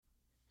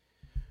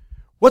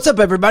What's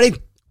up, everybody?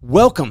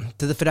 Welcome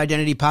to the Fit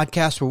Identity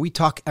Podcast, where we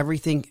talk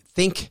everything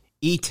think,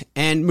 eat,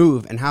 and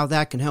move, and how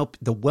that can help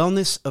the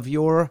wellness of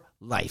your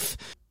life.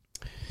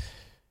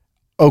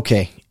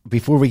 Okay,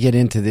 before we get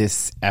into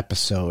this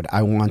episode,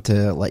 I want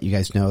to let you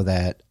guys know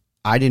that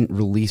I didn't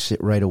release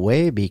it right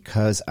away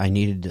because I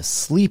needed to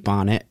sleep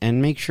on it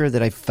and make sure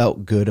that I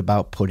felt good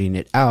about putting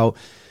it out,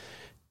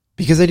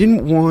 because I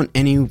didn't want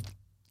any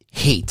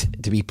hate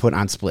to be put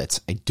on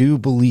splits. I do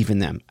believe in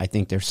them. I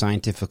think they're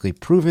scientifically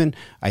proven.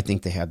 I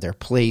think they have their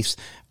place.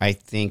 I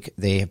think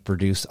they have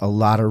produced a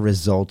lot of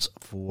results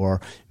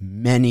for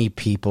many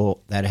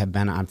people that have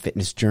been on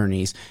fitness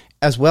journeys,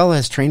 as well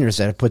as trainers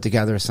that have put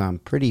together some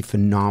pretty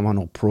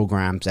phenomenal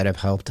programs that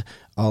have helped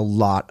a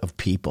lot of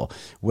people.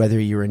 Whether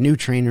you're a new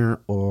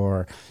trainer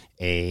or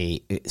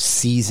a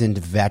seasoned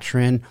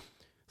veteran,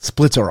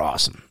 splits are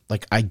awesome.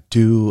 Like, I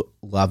do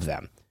love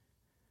them.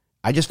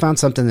 I just found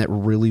something that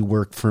really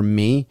worked for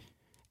me,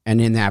 and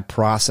in that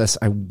process,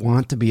 I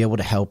want to be able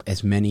to help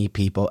as many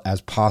people as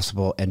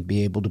possible and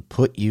be able to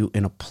put you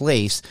in a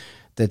place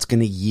that's going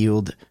to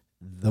yield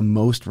the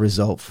most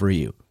result for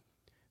you.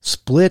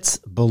 Splits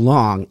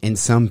belong in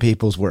some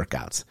people's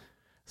workouts.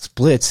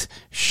 Splits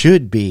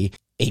should be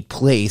a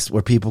place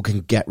where people can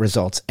get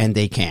results, and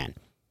they can.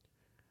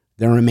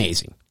 They're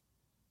amazing.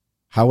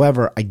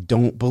 However, I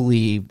don't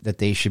believe that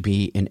they should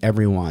be in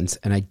everyone's,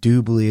 and I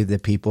do believe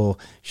that people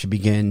should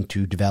begin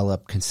to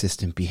develop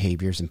consistent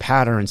behaviors and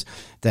patterns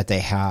that they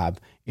have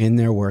in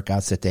their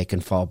workouts that they can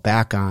fall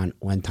back on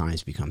when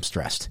times become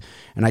stressed.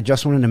 And I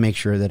just wanted to make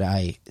sure that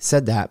I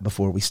said that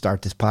before we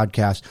start this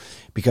podcast,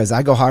 because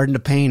I go hard into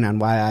pain on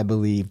why I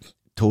believe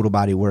total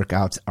body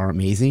workouts are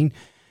amazing,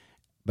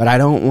 but I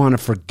don't want to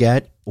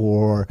forget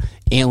or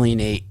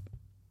alienate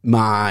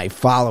my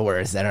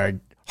followers that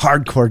are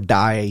hardcore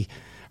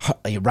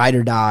ride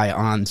or die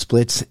on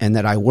splits and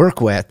that I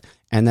work with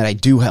and that I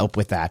do help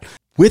with that.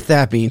 With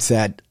that being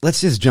said,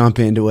 let's just jump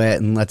into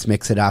it and let's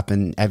mix it up.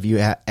 And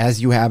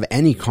as you have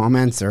any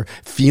comments or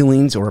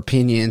feelings or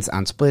opinions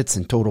on splits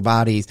and total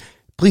bodies,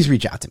 please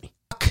reach out to me.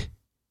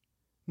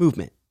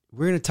 Movement.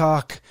 We're going to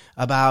talk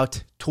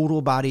about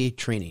total body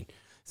training,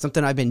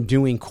 something I've been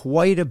doing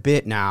quite a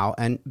bit now,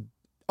 and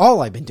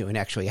all I've been doing,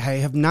 actually. I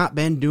have not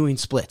been doing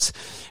splits.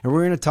 And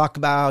we're going to talk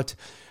about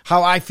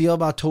how I feel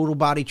about total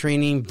body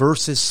training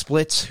versus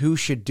splits, who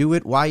should do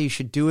it, why you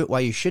should do it,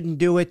 why you shouldn't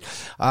do it,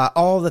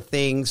 all the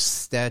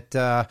things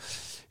that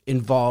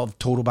involve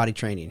total body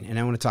training. And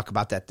I want to talk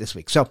about that this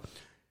week. So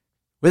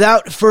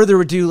without further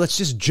ado, let's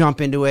just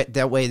jump into it.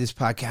 That way this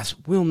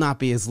podcast will not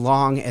be as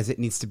long as it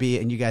needs to be,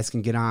 and you guys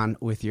can get on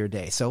with your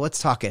day. So let's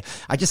talk it.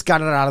 I just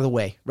got it out of the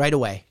way right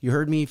away. You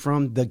heard me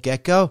from the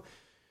get-go.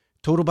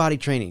 Total body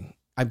training,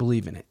 I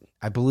believe in it.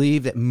 I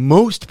believe that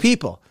most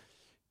people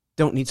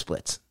don't need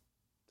splits.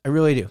 I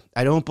really do.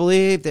 I don't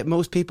believe that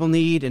most people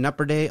need an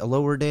upper day, a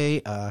lower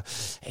day,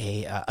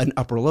 an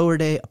upper-lower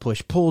day, a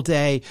push-pull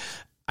day.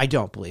 I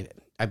don't believe it.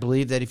 I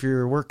believe that if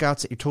your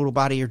workouts that your total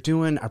body are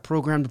doing are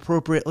programmed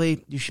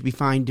appropriately, you should be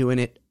fine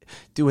doing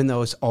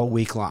those all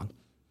week long.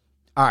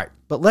 All right,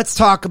 but let's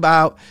talk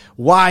about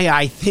why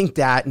I think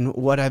that and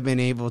what I've been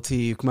able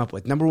to come up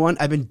with. Number one,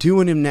 I've been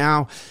doing them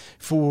now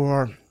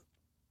for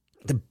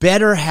the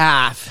better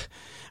half,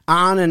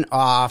 on and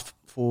off,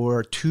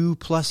 for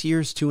 2+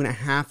 years,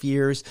 2.5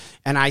 years.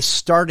 And I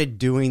started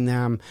doing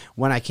them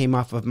when I came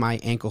off of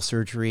my ankle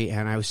surgery,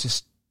 and I was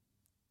just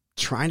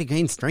trying to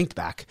gain strength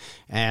back.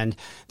 And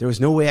there was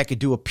no way I could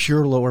do a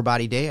pure lower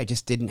body day. I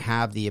just didn't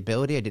have the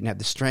ability. I didn't have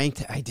the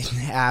strength. I didn't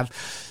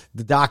have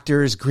the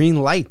doctor's green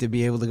light to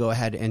be able to go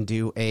ahead and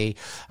do a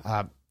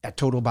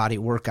total body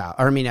workout,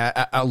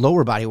 a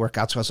lower body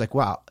workout. So I was like,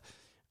 wow,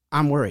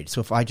 I'm worried.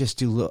 So if I just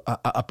do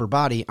upper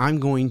body, I'm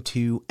going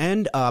to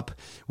end up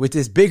with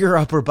this bigger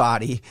upper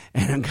body,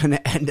 and I'm going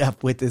to end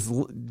up with this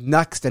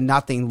next to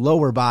nothing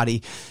lower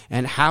body.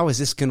 And how is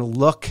this going to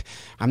look?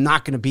 I'm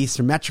not going to be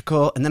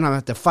symmetrical. And then I'm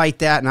going to have to fight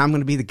that. And I'm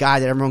going to be the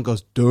guy that everyone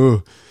goes, duh,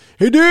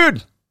 hey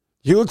dude,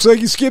 he looks like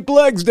he skipped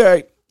legs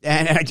day.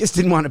 And I just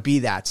didn't want to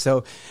be that.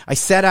 So I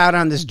set out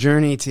on this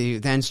journey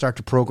to then start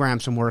to program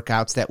some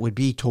workouts that would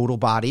be total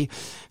body.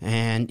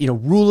 And,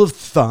 rule of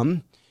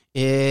thumb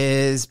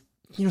is,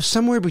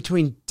 somewhere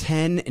between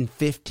 10 and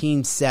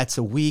 15 sets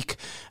a week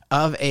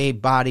of a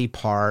body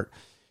part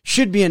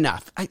should be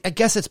enough. I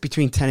guess it's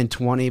between 10 and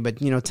 20, but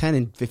 10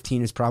 and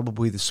 15 is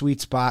probably the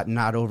sweet spot and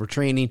not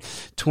overtraining.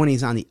 20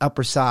 is on the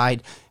upper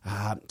side,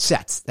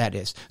 sets, that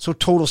is. So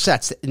total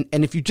sets.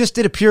 And if you just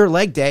did a pure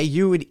leg day,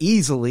 you would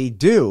easily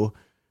do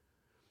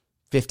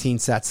 15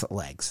 sets of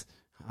legs.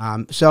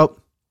 So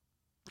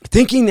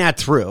thinking that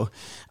through,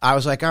 I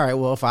was like, all right,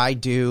 well, if I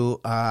do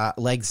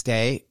legs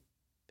day,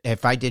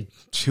 if I did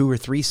 2 or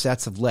 3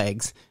 sets of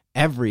legs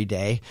every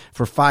day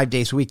for 5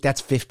 days a week,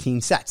 that's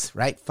 15 sets,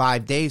 right?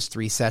 5 days,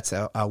 3 sets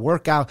a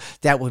workout,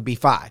 that would be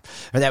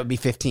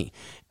 15.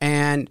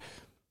 And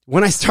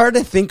when I started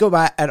to think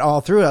about it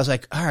all through, I was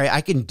like, all right,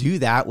 I can do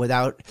that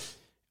without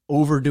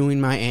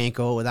overdoing my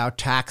ankle, without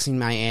taxing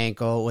my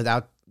ankle,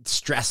 without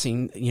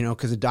stressing,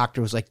 because the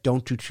doctor was like,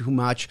 don't do too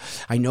much.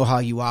 I know how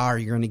you are.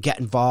 You're going to get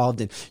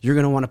involved and you're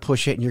going to want to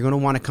push it and you're going to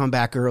want to come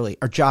back early.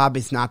 Our job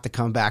is not to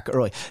come back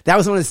early. That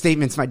was one of the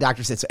statements my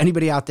doctor said. So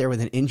anybody out there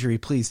with an injury,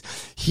 please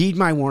heed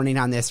my warning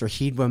on this or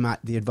heed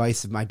the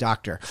advice of my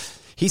doctor.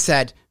 He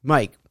said,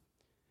 Mike,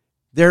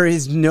 there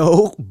is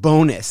no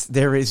bonus.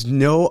 There is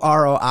no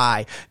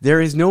ROI.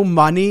 There is no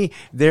money.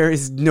 There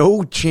is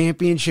no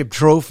championship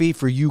trophy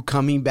for you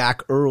coming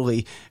back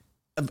early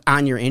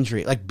on your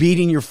injury, like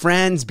beating your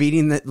friends,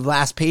 beating the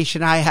last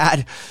patient I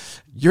had.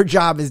 Your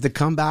job is to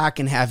come back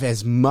and have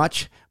as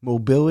much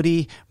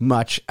mobility,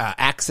 much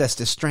access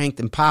to strength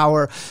and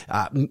power,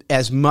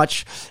 as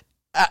much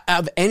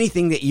of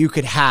anything that you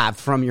could have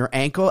from your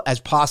ankle as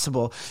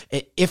possible,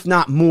 if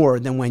not more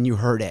than when you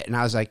hurt it. And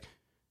I was like,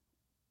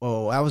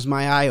 whoa, that was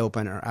my eye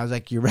opener. I was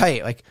like, you're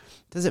right. Like,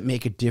 does it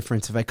make a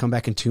difference if I come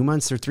back in 2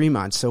 months or 3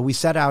 months? So we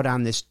set out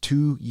on this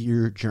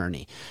 2-year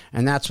journey.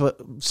 And that's what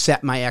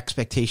set my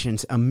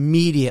expectations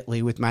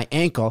immediately with my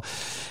ankle.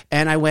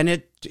 And I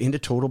went into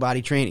total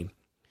body training.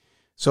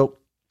 So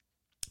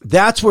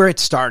that's where it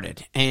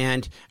started.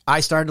 And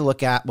I started to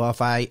look at, well,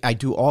 if I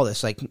do all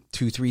this, like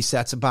 2-3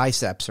 sets of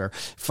biceps or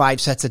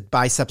 5 sets of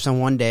biceps on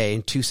one day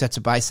and 2 sets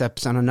of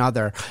biceps on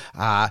another,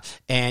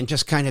 and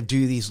just kind of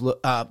do these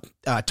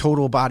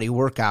total body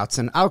workouts.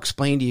 And I'll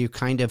explain to you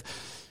kind of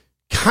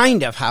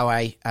how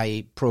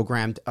I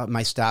programmed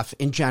my stuff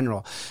in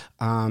general.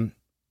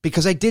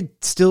 Because I did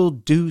still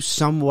do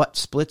somewhat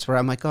splits where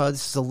I'm like, oh,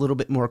 this is a little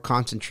bit more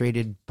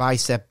concentrated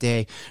bicep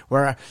day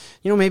where,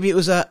 maybe it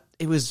was a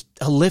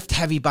lift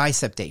heavy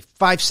bicep day,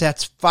 5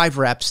 sets, 5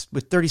 reps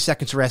with 30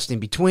 seconds rest in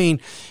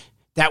between.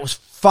 That was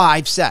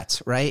 5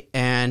 sets, right?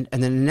 And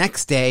then the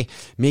next day,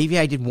 maybe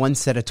I did 1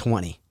 set of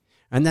 20.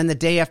 And then the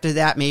day after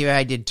that, maybe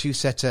I did 2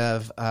 sets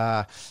of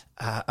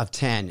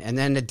 10. And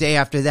then the day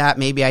after that,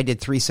 maybe I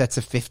did 3 sets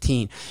of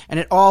 15. And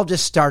it all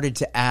just started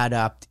to add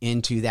up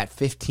into that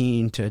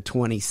 15 to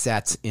 20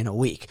 sets in a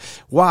week.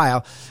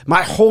 While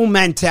my whole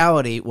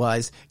mentality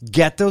was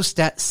get those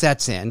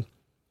sets in.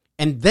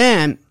 And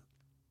then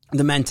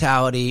the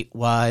mentality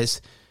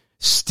was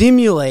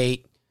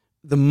stimulate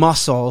the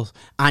muscles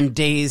on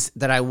days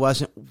that I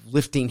wasn't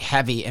lifting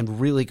heavy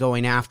and really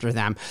going after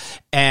them.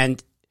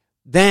 And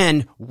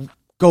then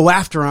go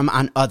after them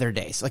on other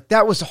days. Like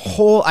that was the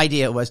whole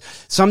idea. It was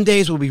some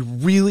days will be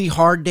really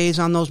hard days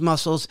on those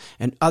muscles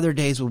and other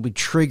days will be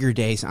trigger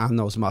days on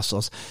those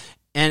muscles.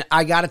 And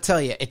I got to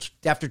tell you, it's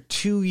after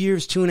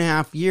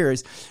 2.5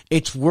 years,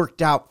 it's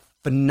worked out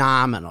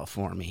phenomenal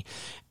for me.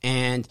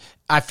 And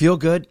I feel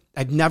good.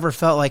 I've never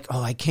felt like,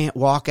 oh, I can't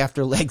walk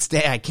after legs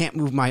day. I can't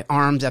move my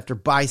arms after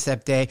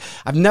bicep day.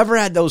 I've never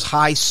had those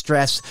high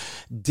stress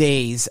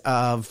days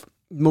of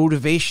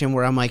motivation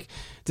where I'm like,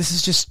 this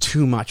is just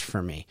too much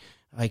for me.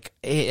 Like,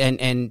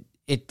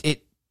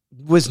 it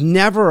was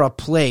never a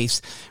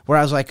place where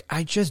I was like,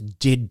 I just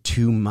did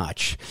too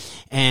much.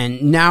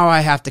 And now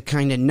I have to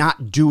kind of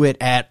not do it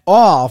at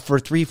all for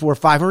 3, 4,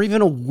 5, or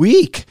even a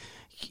week,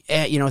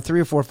 3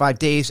 or 4, 5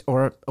 days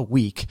or a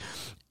week.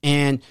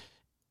 And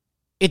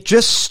it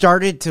just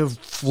started to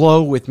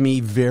flow with me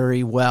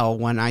very well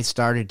when I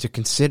started to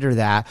consider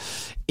that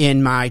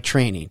in my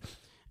training.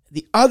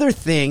 The other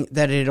thing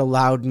that it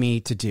allowed me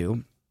to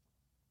do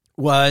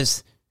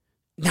was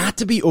not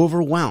to be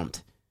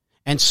overwhelmed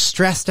and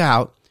stressed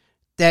out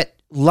that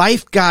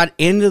life got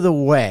into the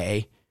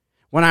way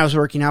when I was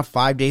working out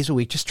 5 days a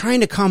week, just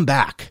trying to come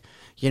back,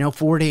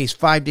 4 days,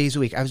 5 days a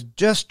week. I was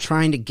just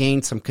trying to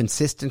gain some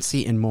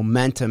consistency and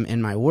momentum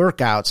in my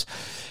workouts.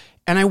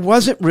 And I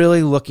wasn't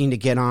really looking to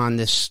get on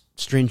this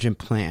stringent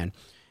plan.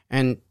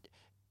 And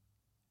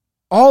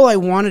all I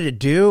wanted to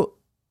do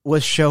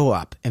was show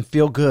up and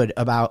feel good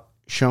about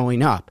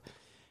showing up.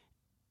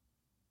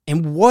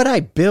 And what I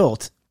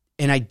built,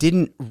 and I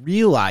didn't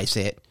realize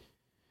it,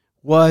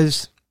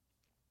 was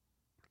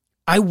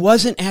I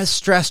wasn't as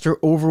stressed or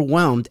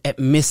overwhelmed at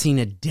missing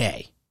a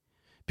day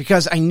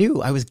because I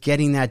knew I was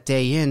getting that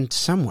day in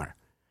somewhere.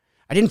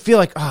 I didn't feel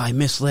like, oh, I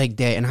missed leg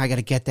day and I got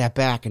to get that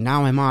back. And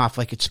now I'm off.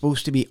 Like it's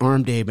supposed to be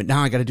arm day, but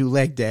now I got to do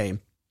leg day.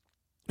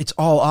 It's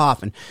all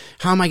off. And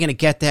how am I going to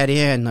get that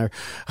in? Or,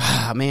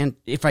 man,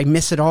 if I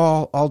miss it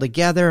all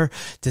together,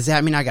 does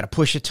that mean I got to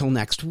push it till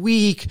next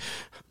week?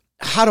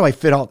 How do I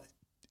fit all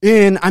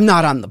in? I'm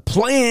not on the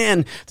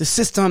plan. The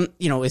system,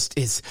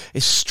 is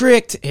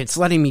strict. It's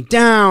letting me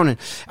down and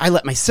I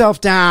let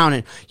myself down.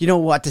 And you know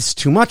what? This is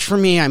too much for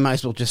me. I might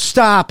as well just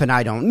stop. And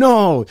I don't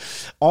know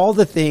all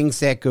the things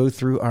that go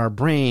through our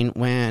brain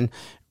when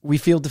we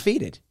feel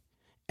defeated.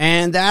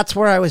 And that's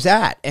where I was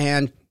at.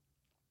 And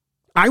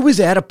I was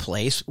at a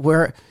place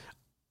where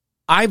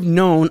I've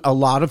known a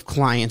lot of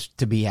clients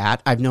to be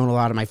at. I've known a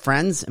lot of my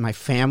friends and my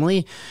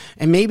family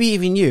and maybe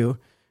even you.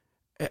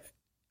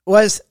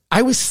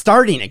 I was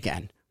starting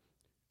again,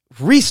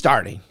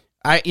 restarting.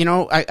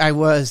 I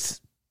was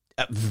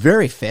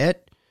very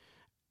fit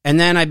and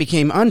then I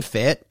became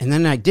unfit and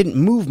then I didn't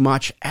move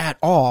much at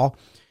all.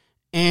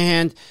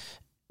 And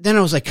then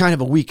I was like kind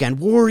of a weekend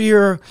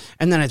warrior,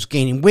 and then I was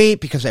gaining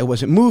weight because I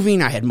wasn't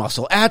moving. I had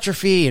muscle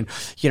atrophy, and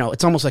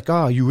it's almost like,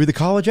 oh, you were the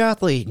college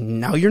athlete, and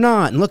now you're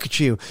not, and look at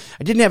you.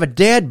 I didn't have a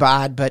dad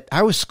bod, but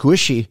I was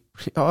squishy.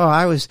 Oh,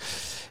 I was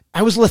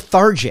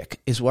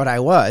lethargic is what I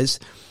was,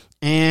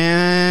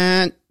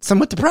 and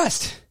somewhat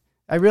depressed.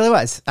 I really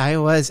was. I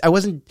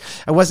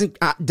wasn't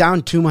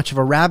down too much of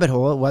a rabbit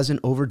hole. It wasn't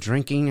over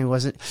drinking. I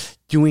wasn't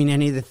doing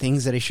any of the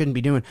things that I shouldn't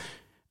be doing.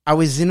 I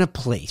was in a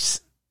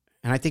place,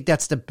 and I think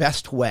that's the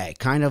best way,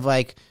 kind of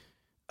like,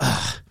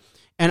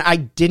 and I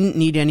didn't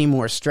need any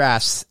more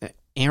stress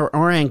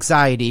or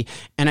anxiety,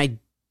 and I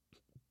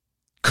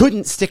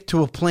couldn't stick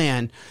to a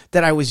plan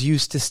that I was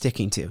used to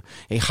sticking to.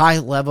 A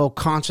high-level,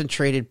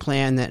 concentrated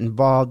plan that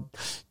involved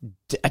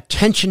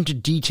attention to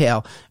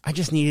detail. I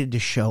just needed to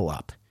show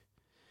up.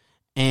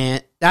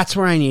 And that's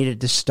where I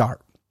needed to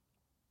start.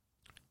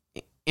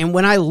 And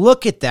when I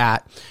look at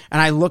that, and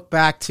I look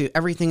back to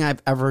everything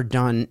I've ever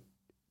done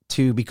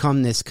to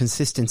become this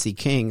consistency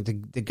king,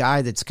 the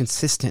guy that's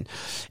consistent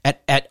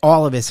at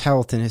all of his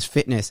health and his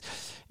fitness,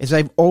 is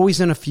I've always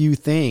done a few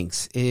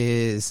things.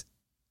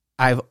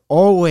 I've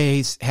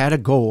always had a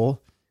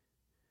goal,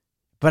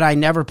 but I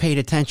never paid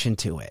attention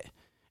to it.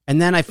 And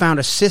then I found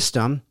a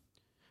system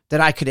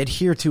that I could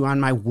adhere to on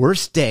my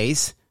worst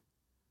days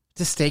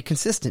to stay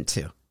consistent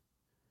to.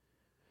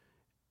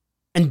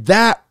 And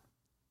that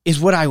is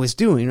what I was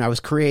doing. I was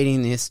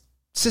creating this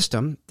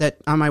system that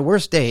on my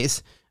worst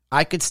days,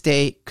 I could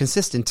stay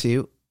consistent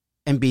to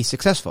and be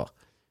successful.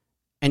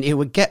 And it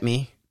would get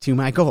me to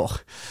my goal.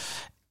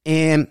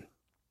 And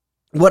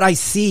what I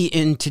see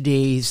in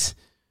today's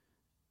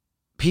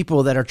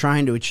people that are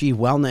trying to achieve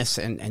wellness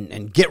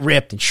and get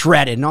ripped and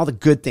shredded and all the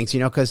good things,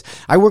 because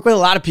I work with a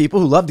lot of people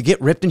who love to get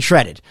ripped and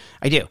shredded.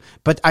 I do.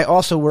 But I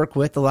also work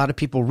with a lot of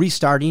people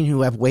restarting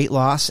who have weight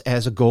loss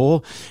as a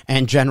goal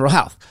and general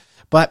health.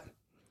 But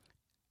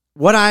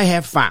what I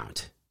have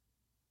found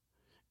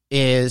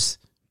is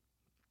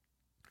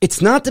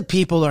it's not that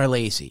people are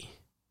lazy.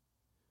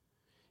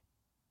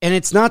 And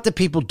it's not that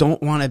people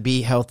don't want to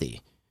be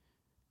healthy.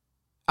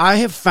 I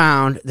have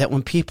found that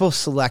when people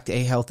select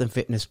a health and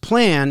fitness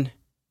plan,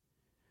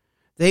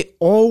 they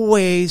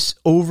always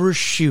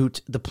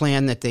overshoot the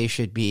plan that they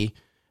should be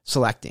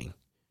selecting.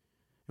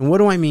 And what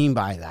do I mean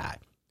by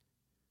that?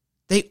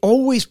 They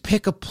always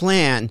pick a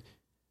plan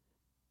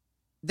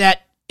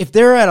that if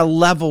they're at a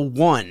level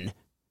 1,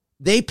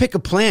 they pick a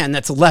plan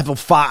that's a level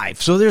 5.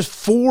 So there's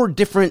 4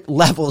 different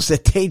levels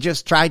that they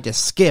just tried to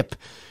skip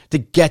to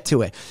get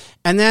to it.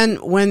 And then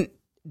when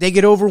they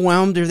get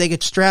overwhelmed or they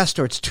get stressed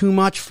or it's too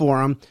much for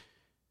them,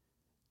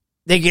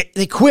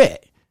 they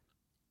quit.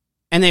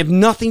 And they have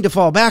nothing to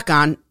fall back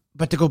on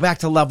but to go back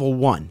to level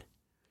 1.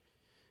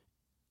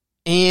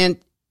 And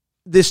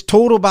this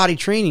total body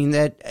training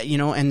that,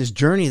 and this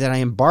journey that I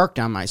embarked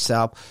on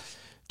myself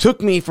took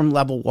me from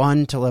level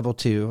 1 to level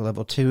 2,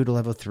 level 2 to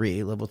level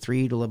 3, level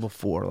 3 to level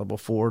 4, level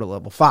 4 to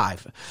level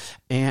 5.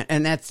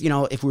 And that's,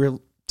 if we're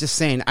just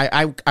saying,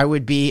 I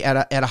would be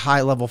at a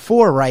high level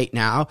 4 right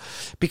now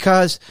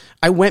because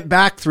I went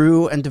back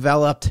through and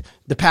developed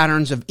the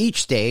patterns of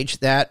each stage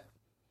that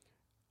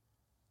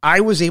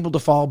I was able to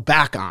fall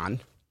back on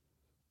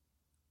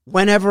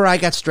whenever I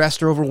got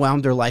stressed or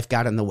overwhelmed or life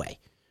got in the way.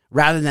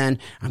 Rather than,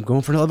 I'm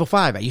going for level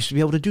 5. I used to be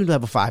able to do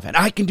level 5, and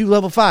I can do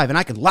level 5, and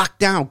I can lock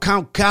down,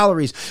 count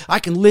calories. I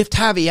can lift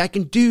heavy. I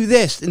can do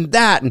this and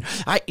that. And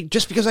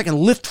just because I can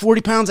lift 40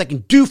 pounds, I can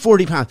do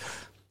 40 pounds.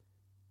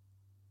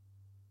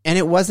 And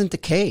it wasn't the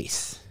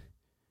case.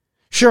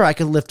 Sure, I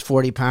could lift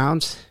 40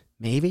 pounds.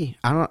 Maybe.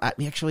 I don't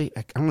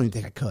even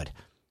think I could.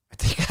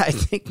 I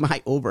think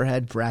my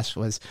overhead press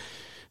was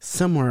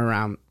somewhere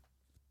around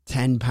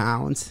 10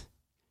 pounds.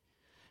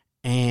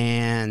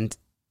 And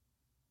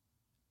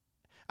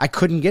I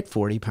couldn't get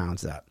 40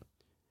 pounds up.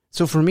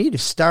 So for me to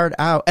start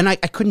out, and I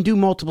couldn't do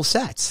multiple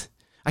sets.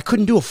 I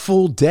couldn't do a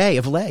full day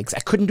of legs. I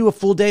couldn't do a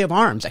full day of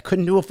arms. I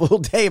couldn't do a full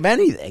day of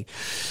anything.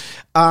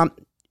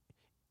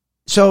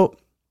 So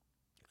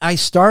I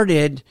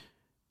started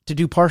to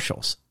do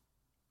partials.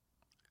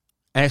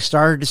 And I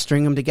started to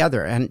string them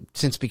together. And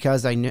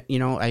because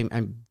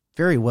I'm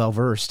very well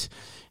versed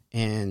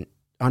in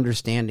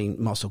understanding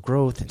muscle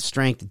growth and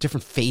strength, the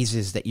different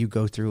phases that you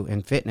go through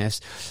in fitness,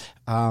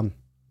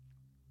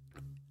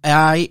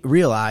 I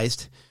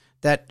realized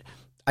that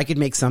I could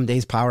make some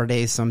days power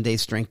days, some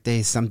days strength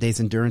days, some days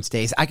endurance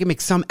days. I could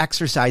make some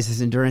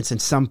exercises endurance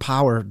and some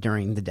power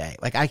during the day.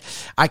 Like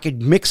I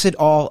could mix it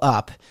all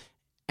up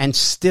and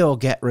still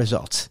get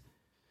results.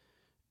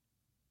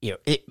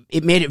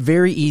 It made it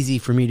very easy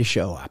for me to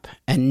show up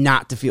and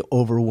not to feel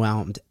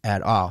overwhelmed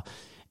at all.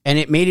 And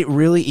it made it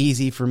really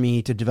easy for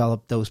me to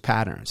develop those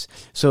patterns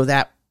so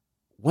that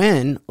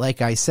when,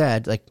 like I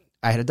said,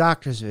 I had a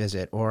doctor's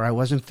visit, or I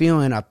wasn't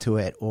feeling up to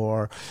it,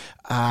 or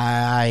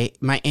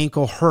my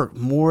ankle hurt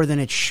more than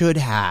it should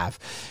have,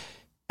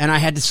 and I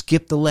had to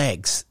skip the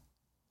legs,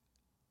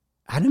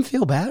 I didn't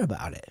feel bad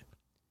about it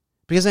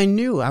because I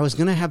knew I was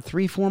going to have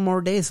 3-4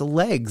 more days of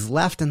legs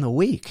left in the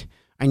week.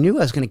 I knew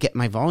I was going to get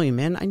my volume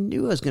in. I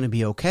knew I was going to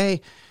be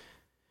okay.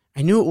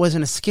 I knew it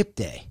wasn't a skip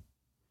day.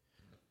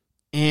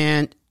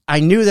 And I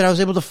knew that I was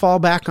able to fall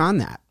back on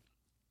that.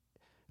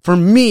 For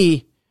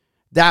me,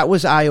 that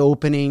was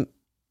eye-opening.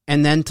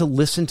 And then to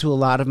listen to a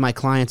lot of my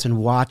clients and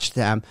watch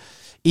them,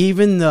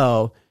 even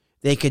though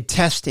they could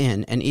test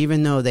in and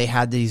even though they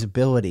had these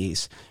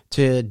abilities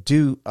to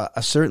do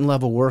a certain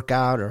level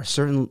workout or a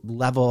certain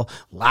level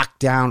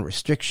lockdown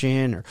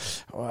restriction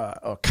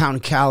or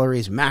counting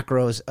calories,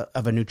 macros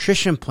of a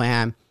nutrition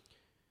plan,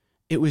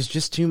 it was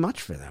just too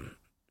much for them.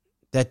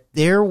 That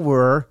there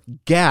were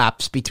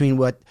gaps between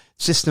what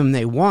system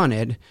they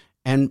wanted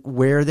and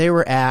where they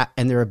were at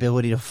and their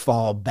ability to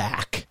fall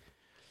back.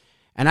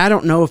 And I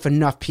don't know if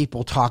enough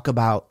people talk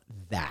about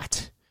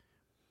that.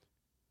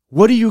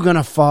 What are you going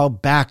to fall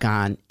back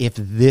on if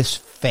this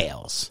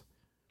fails?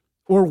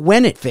 Or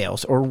when it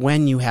fails, or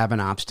when you have an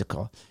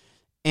obstacle?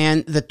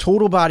 And the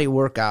total body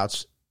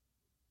workouts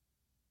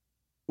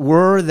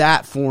were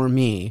that for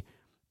me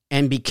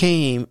and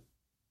became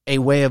a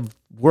way of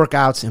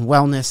workouts and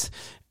wellness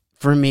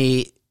for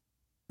me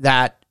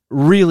that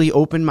really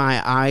opened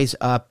my eyes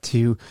up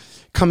to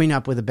coming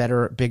up with a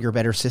better, bigger,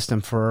 better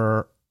system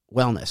for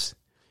wellness.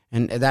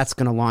 And that's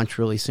going to launch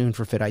really soon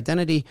for Fit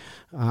Identity.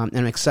 And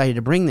I'm excited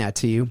to bring that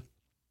to you.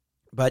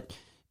 But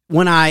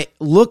when I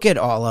look at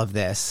all of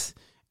this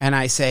and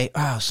I say,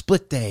 oh,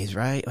 split days,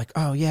 right? Like,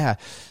 oh, yeah.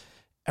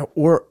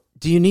 Or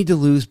do you need to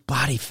lose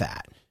body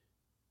fat?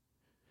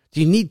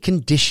 Do you need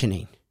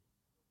conditioning?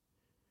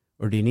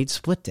 Or do you need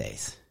split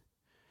days?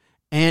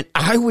 And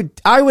I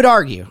would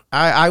argue,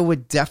 I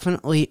would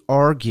definitely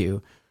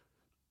argue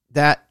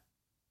that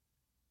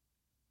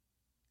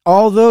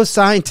although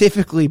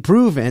scientifically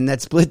proven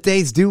that split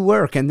days do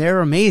work and they're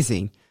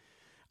amazing,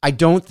 I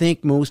don't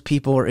think most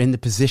people are in the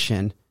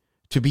position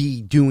to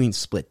be doing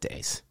split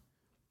days.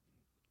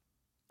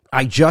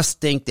 I just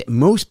think that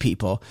most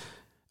people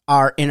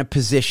are in a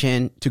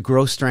position to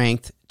grow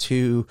strength,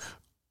 to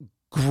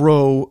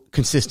grow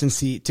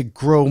consistency, to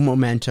grow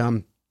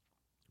momentum,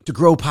 to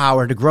grow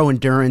power, to grow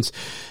endurance,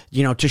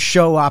 to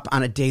show up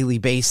on a daily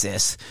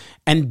basis.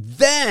 And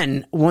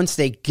then once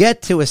they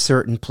get to a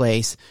certain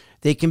place,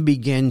 they can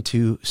begin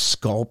to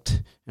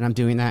sculpt, and I'm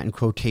doing that in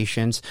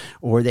quotations,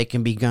 or they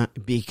can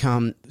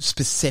become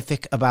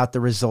specific about the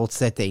results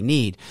that they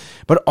need.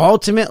 But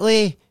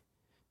ultimately,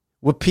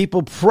 what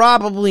people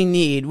probably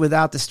need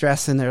without the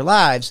stress in their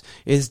lives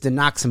is to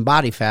knock some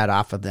body fat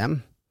off of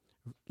them,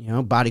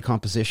 body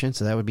composition,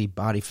 so that would be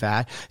body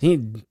fat. You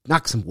need to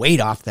knock some weight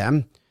off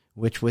them,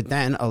 which would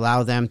then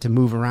allow them to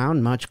move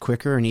around much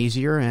quicker and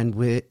easier and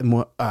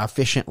more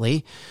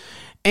efficiently.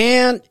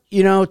 And,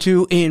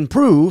 to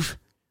improve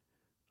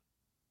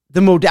the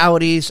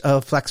modalities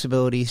of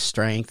flexibility,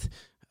 strength,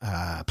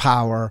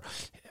 power,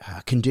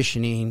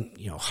 conditioning,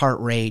 heart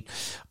rate,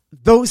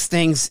 those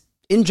things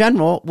in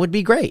general would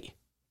be great.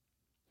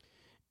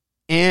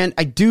 And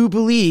I do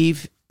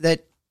believe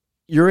that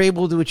you're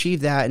able to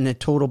achieve that in a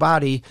total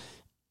body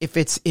if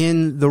it's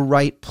in the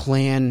right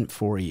plan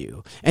for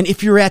you. And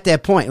if you're at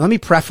that point, let me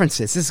preference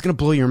this. This is going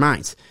to blow your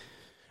minds.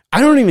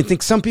 I don't even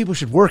think some people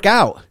should work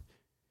out.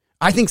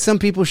 I think some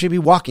people should be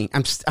walking.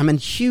 I'm a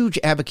huge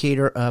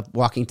advocator of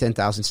walking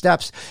 10,000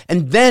 steps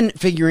and then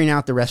figuring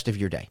out the rest of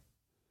your day.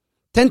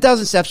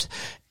 10,000 steps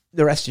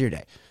the rest of your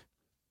day.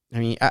 I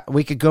mean,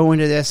 we could go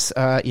into this,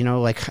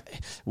 like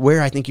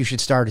where I think you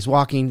should start is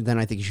walking. Then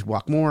I think you should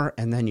walk more,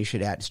 and then you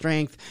should add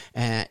strength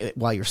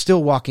while you're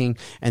still walking,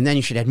 and then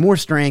you should add more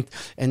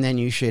strength, and then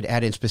you should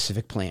add in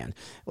specific plan.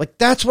 Like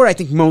that's where I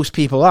think most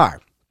people are.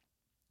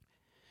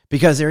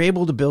 Because they're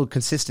able to build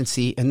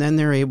consistency and then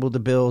they're able to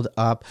build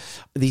up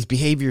these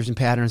behaviors and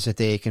patterns that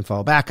they can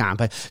fall back on.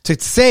 But to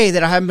say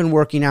that I haven't been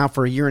working out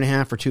for a year and a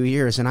half or 2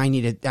 years and I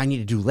need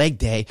to do leg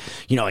day,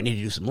 I need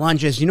to do some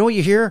lunges. You know what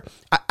you hear?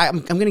 I'm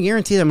going to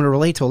guarantee that I'm going to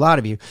relate to a lot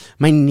of you.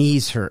 My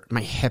knees hurt.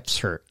 My hips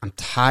hurt. I'm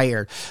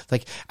tired.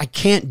 Like I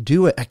can't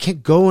do it. I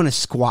can't go in a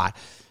squat.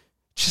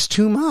 It's just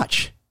too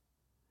much.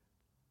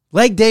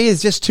 Leg day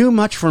is just too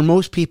much for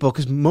most people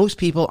because most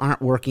people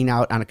aren't working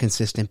out on a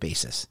consistent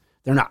basis.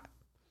 They're not.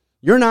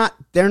 You're not,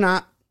 they're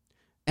not,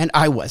 and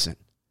I wasn't.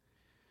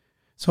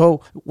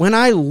 So when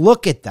I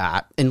look at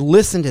that and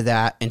listen to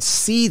that and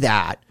see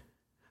that,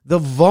 the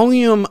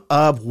volume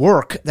of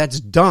work that's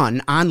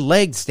done on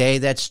legs day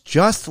that's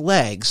just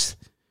legs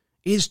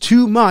is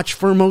too much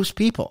for most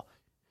people.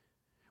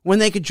 When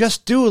they could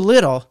just do a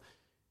little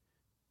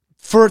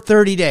for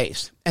 30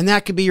 days. And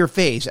that could be your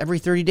phase. Every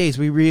 30 days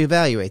we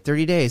reevaluate.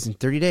 30 days and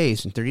 30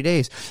 days and 30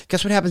 days.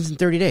 Guess what happens in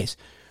 30 days?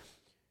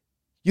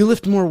 You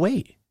lift more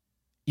weight.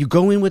 You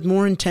go in with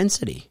more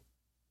intensity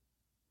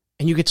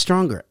and you get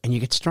stronger and you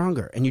get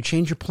stronger and you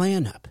change your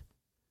plan up.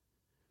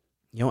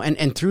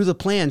 And through the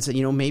plans,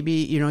 maybe,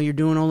 you're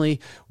doing only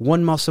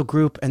one muscle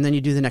group and then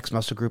you do the next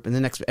muscle group and the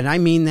next. And I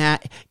mean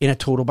that in a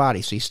total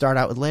body. So you start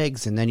out with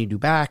legs and then you do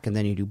back and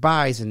then you do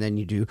bis and then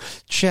you do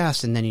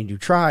chest and then you do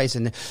tris.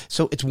 And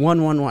so it's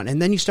 1, 1, 1.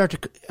 And then you start to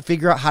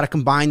figure out how to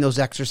combine those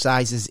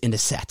exercises into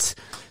sets,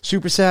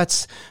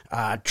 supersets,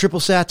 triple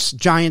sets,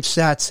 giant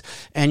sets.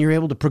 And you're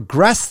able to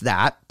progress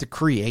that to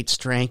create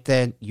strength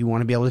that you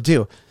want to be able to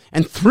do.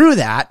 And through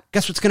that,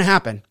 guess what's going to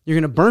happen? You're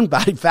going to burn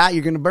body fat.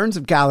 You're going to burn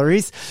some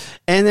calories.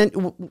 And then,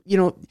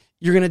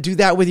 you're going to do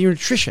that with your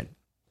nutrition.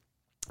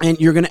 And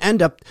you're going to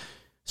end up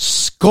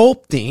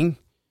sculpting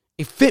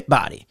a fit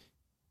body.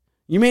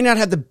 You may not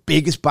have the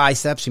biggest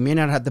biceps. You may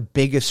not have the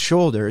biggest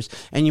shoulders.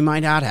 And you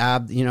might not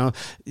have, the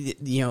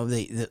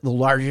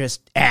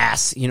largest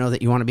ass,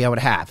 that you want to be able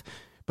to have.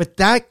 But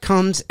that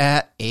comes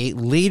at a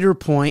later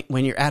point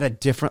when you're at a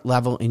different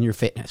level in your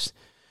fitness.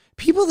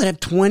 People that have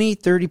 20,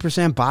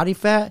 30% body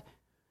fat,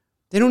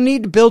 they don't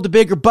need to build a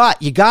bigger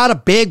butt. You got a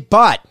big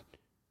butt.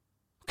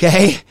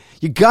 Okay?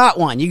 You got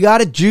one. You got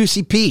a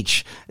juicy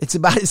peach. It's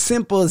about as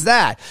simple as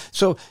that.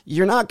 So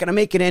you're not going to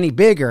make it any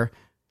bigger.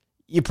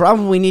 You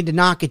probably need to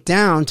knock it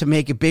down to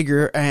make it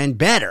bigger and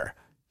better.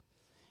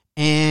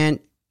 And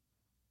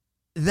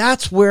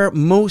that's where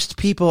most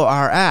people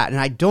are at. And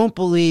I don't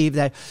believe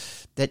that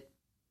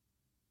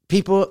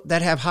people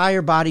that have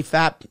higher body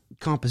fat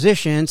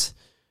compositions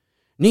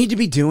need to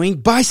be doing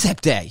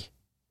bicep day.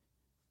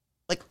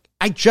 Like,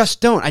 I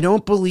just don't. I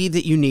don't believe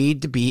that you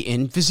need to be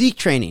in physique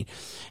training.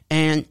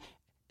 And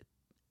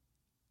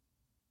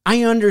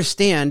I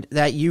understand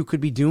that you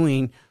could be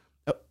doing,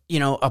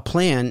 a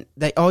plan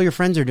that all your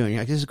friends are doing.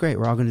 You're like, this is great.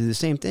 We're all going to do the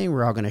same thing.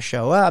 We're all going to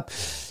show up.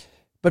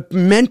 But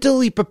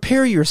mentally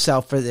prepare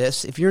yourself for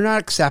this if you're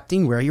not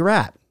accepting where you're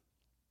at.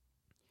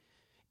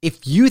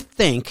 If you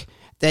think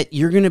that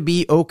you're going to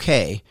be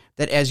okay,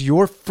 that as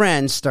your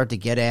friends start to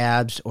get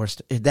abs or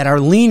that are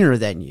leaner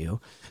than you,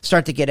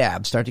 start to get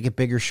abs, start to get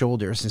bigger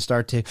shoulders and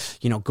start to,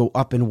 go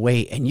up in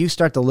weight, and you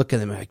start to look at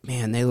them like,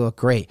 man, they look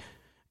great.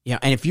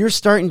 And if you're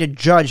starting to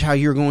judge how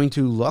you're going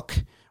to look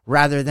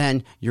rather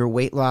than your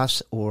weight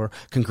loss or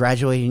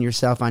congratulating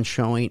yourself on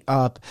showing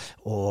up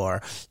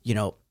or,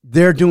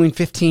 they're doing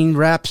 15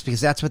 reps because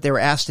that's what they were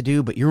asked to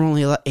do, but you're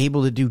only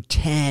able to do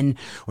 10,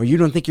 or you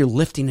don't think you're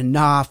lifting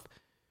enough,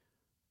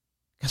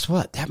 guess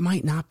what? That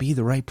might not be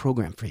the right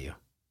program for you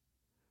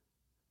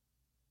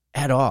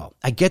at all.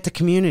 I get the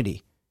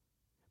community,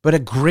 but a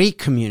great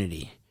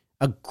community,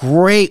 a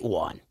great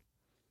one,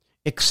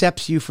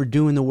 accepts you for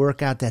doing the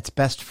workout that's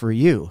best for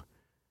you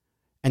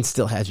and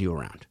still has you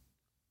around.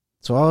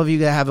 So all of you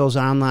that have those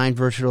online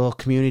virtual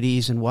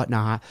communities and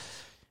whatnot,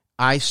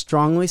 I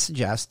strongly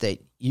suggest that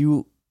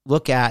you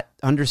look at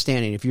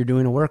understanding if you're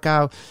doing a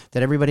workout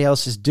that everybody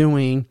else is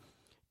doing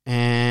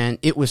and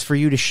it was for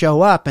you to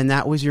show up and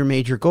that was your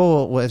major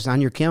goal, was on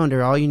your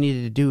calendar, all you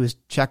needed to do is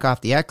check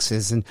off the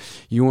X's and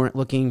you weren't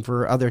looking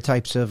for other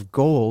types of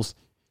goals,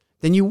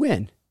 then you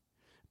win.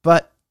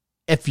 But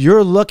if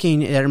you're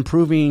looking at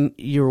improving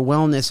your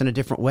wellness in a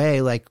different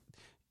way, like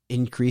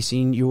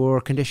increasing your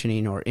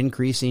conditioning or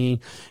decreasing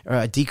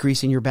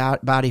your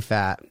body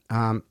fat,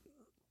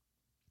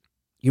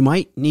 you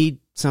might need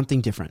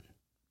something different.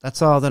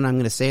 That's all that I'm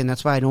going to say. And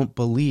that's why I don't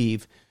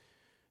believe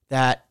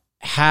that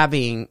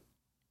having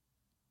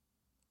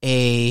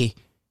a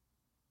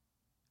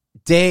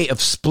day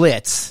of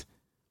splits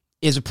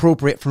is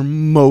appropriate for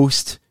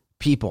most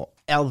people.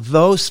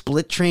 Although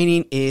split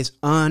training is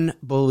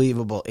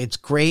unbelievable. It's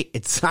great.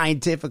 It's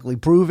scientifically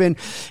proven.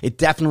 It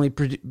definitely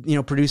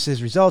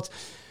produces results.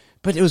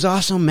 But it was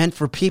also meant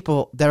for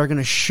people that are going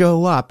to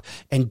show up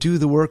and do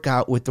the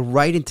workout with the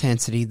right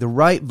intensity, the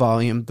right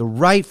volume, the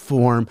right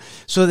form,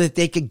 so that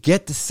they could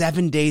get the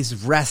 7 days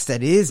of rest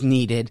that is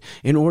needed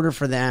in order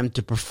for them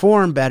to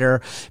perform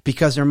better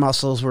because their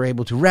muscles were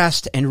able to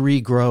rest and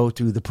regrow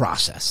through the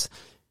process.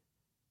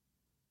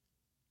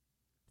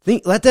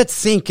 Let that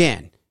sink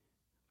in.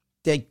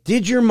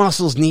 Did your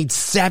muscles need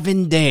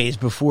 7 days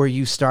before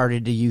you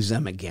started to use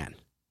them again?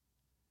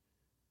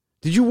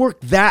 Did you work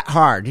that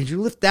hard? Did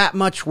you lift that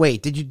much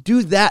weight? Did you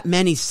do that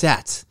many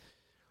sets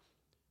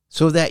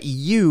so that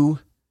you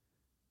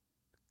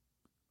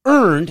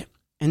earned,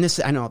 and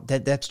this, I know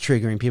that's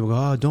triggering. People go,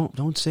 oh,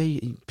 don't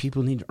say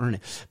people need to earn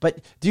it.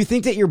 But do you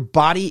think that your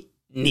body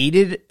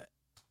needed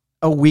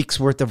a week's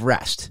worth of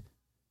rest?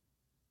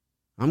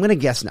 I'm going to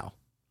guess no.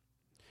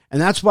 And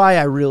that's why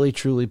I really,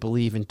 truly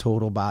believe in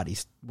total body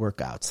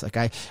workouts.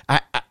 Like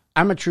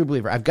I'm a true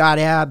believer. I've got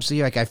abs.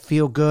 Like I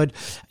feel good.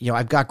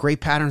 I've got great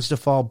patterns to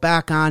fall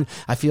back on.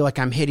 I feel like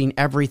I'm hitting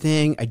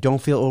everything. I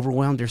don't feel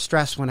overwhelmed or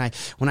stressed when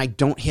I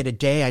don't hit a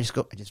day. I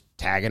just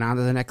tag it on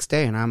to the next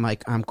day, and I'm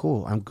like, I'm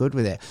cool. I'm good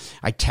with it.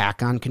 I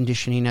tack on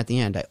conditioning at the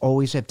end. I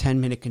always have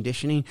 10-minute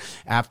conditioning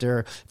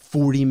after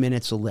 40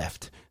 minutes of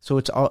lift. So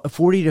it's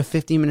 40 to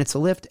 50 minutes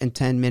of lift and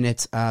 10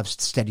 minutes of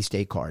steady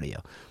state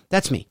cardio.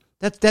 That's me.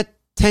 That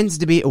tends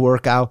to be a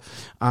workout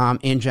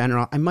in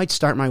general. I might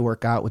start my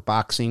workout with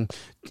boxing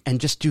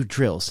and just do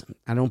drills.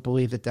 I don't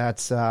believe that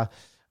that's a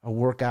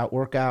workout.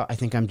 I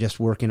think I'm just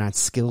working on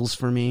skills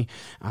for me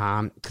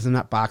because I'm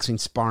not boxing,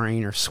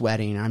 sparring, or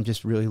sweating. I'm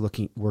just really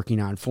working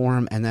on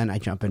form, and then I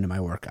jump into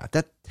my workout.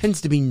 That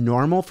tends to be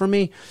normal for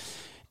me,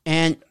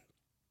 and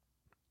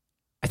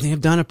I think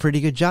I've done a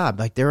pretty good job.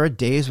 Like there are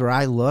days where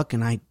I look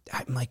and I'm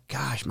like,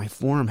 gosh, my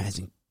form has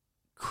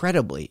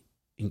incredibly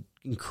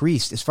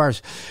increased as far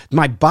as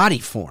my body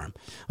form.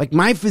 Like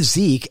my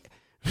physique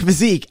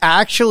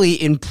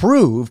actually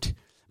improved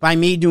by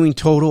me doing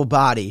total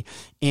body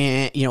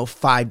and,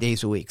 5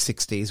 days a week,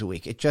 6 days a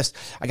week.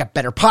 I got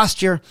better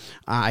posture.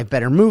 I have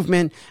better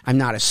movement. I'm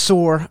not as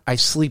sore. I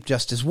sleep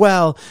just as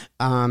well.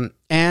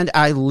 And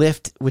I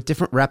lift with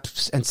different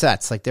reps and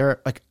sets. I'm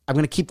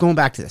going to keep going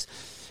back to this.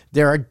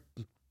 There are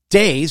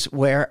days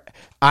where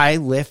I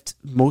lift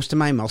most of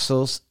my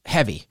muscles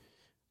heavy.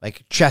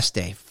 Like chest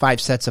day,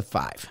 5 sets of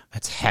 5.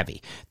 That's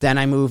heavy. Then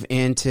I move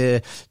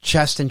into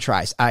chest and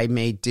tris. I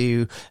may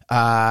do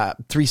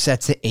 3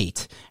 sets of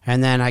 8.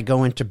 And then I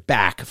go into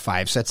back,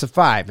 5 sets of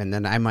 5. And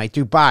then I might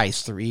do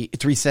bis, 3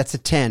 sets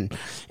of 10.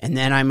 And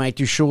then I might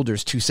do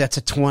shoulders, 2 sets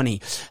of 20.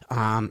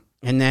 And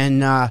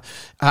then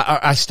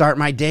I start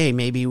my day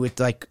maybe with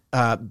like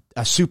a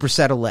super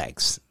set of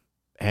legs.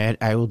 And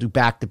I will do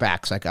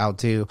back-to-backs. Like I'll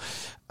do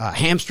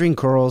hamstring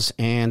curls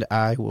and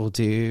I will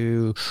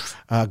do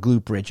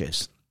glute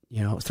bridges.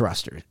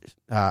 Thrusters,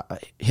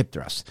 hip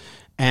thrusts.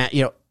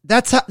 And,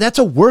 that's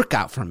a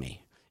workout for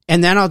me.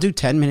 And then I'll do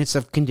 10 minutes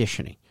of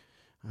conditioning.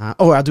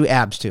 I'll do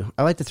abs too.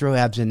 I like to throw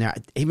abs in there.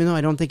 Even though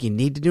I don't think you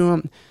need to do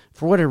them,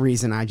 for whatever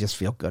reason, I just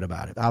feel good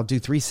about it. I'll do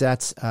 3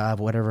 sets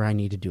of whatever I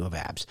need to do of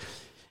abs.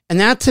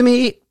 And that to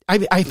me,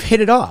 I've hit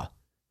it all.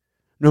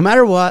 No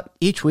matter what,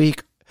 each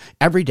week,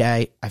 every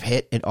day, I've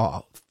hit it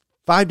all.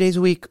 5 days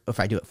a week, if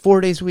I do it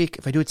 4 days a week,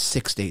 if I do it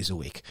 6 days a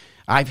week.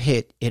 I've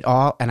hit it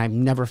all, and I've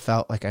never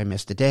felt like I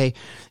missed a day.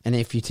 And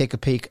if you take a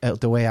peek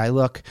at the way I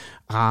look,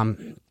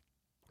 I'm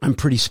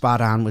pretty spot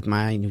on with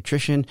my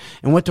nutrition.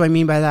 And what do I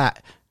mean by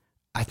that?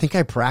 I think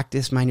I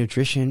practice my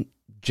nutrition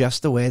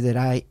just the way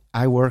that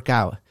I work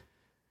out.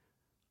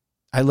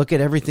 I look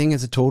at everything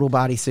as a total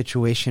body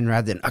situation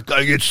rather than, I got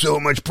to get so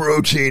much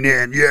protein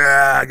in.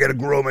 Yeah, I got to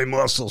grow my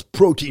muscles.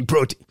 Protein.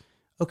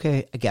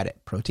 Okay, I get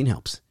it. Protein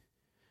helps.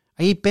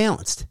 I eat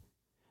balanced.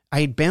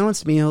 I eat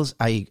balanced meals.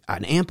 I eat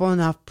an ample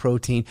enough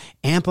protein,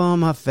 ample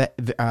enough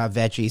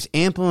veggies,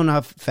 ample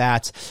enough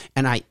fats,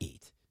 and I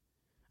eat.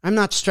 I'm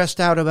not stressed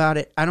out about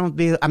it.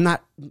 I'm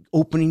not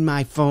opening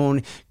my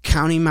phone,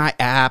 counting my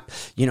app,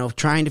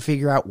 trying to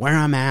figure out where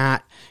I'm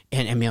at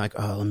and be like,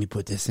 oh, let me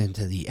put this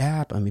into the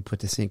app. Let me put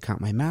this in, count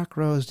my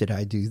macros. Did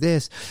I do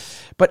this?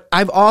 But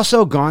I've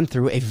also gone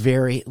through a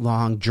very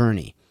long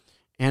journey.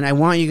 And I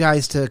want you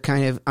guys to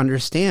kind of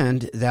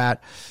understand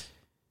that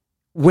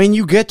when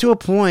you get to a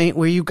point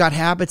where you've got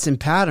habits and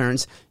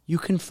patterns, you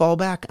can fall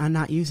back on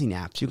not using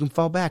apps. You can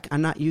fall back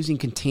on not using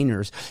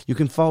containers. You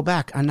can fall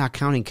back on not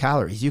counting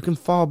calories. You can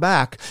fall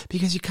back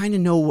because you kind of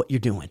know what you're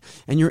doing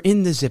and you're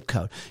in the zip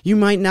code. You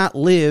might not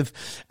live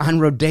on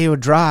Rodeo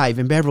Drive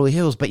in Beverly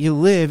Hills, but you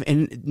live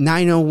in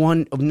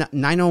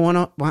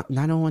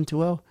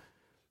 90120?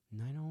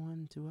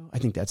 I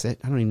think that's it.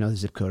 I don't even know the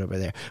zip code over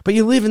there. But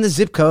you live in the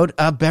zip code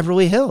of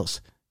Beverly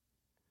Hills.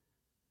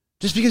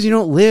 Just because you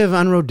don't live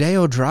on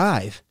Rodeo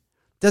Drive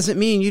doesn't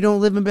mean you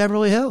don't live in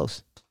Beverly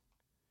Hills.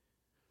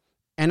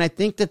 And I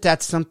think that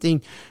that's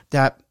something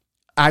that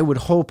I would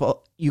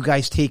hope you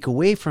guys take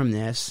away from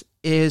this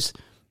is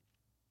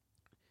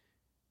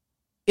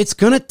it's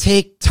going to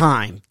take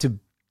time to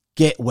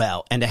get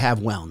well and to have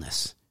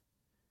wellness.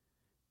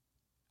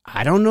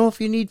 I don't know if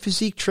you need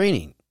physique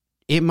training.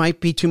 It might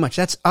be too much.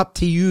 That's up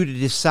to you to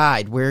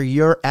decide where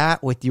you're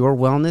at with your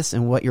wellness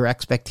and what your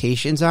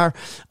expectations are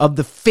of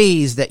the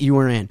phase that you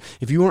are in.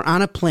 If you are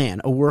on a plan,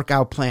 a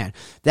workout plan,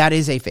 that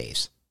is a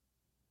phase.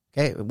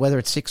 Okay, whether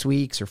it's 6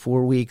 weeks or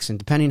 4 weeks, and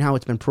depending how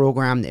it's been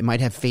programmed, it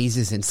might have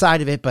phases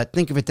inside of it, but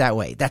think of it that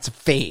way. That's a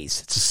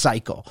phase. It's a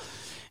cycle.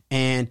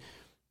 And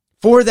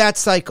for that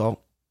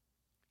cycle,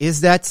 is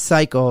that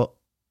cycle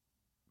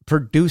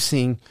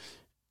producing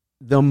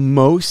the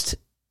most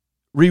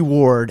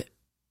reward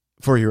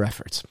for your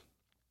efforts?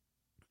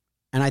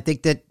 And I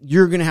think that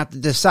you're going to have to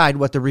decide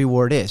what the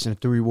reward is. And if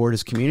the reward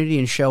is community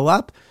and show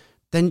up,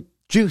 then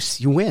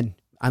juice, you win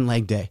on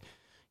leg day.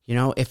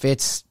 If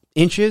it's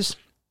inches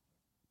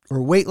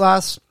or weight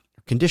loss,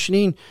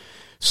 conditioning,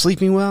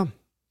 sleeping well,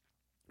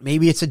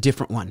 maybe it's a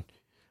different one.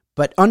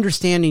 But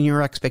understanding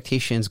your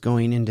expectations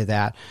going into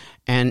that.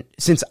 And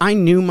since I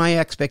knew my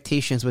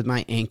expectations with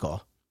my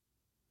ankle,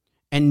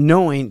 and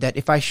knowing that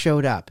if I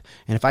showed up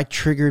and if I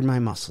triggered my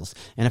muscles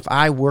and if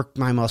I worked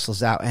my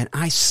muscles out and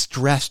I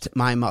stressed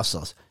my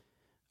muscles,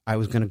 I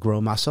was going to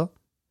grow muscle.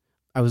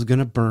 I was going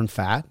to burn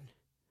fat.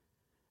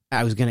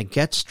 I was going to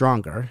get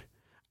stronger.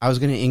 I was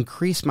going to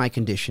increase my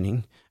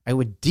conditioning. I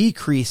would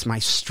decrease my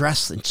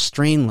stress and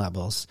strain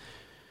levels.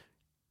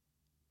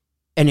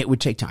 And it would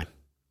take time.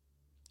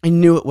 I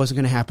knew it wasn't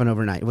going to happen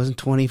overnight. It wasn't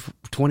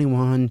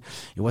 21.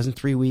 It wasn't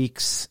 3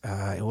 weeks.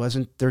 It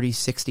wasn't 30,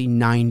 60,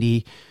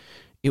 90.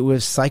 It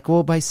was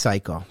cycle by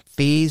cycle,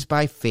 phase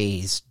by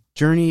phase,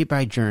 journey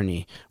by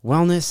journey.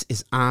 Wellness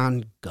is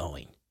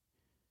ongoing.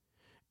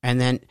 And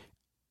then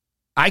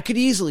I could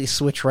easily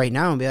switch right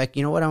now and be like,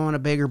 you know what? I want a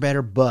bigger,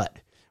 better butt,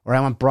 or I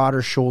want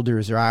broader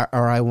shoulders, or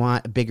I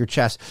want a bigger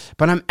chest.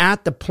 But I'm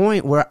at the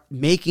point where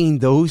making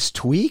those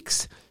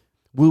tweaks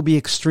will be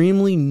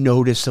extremely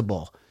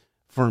noticeable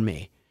for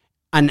me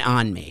and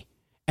on me.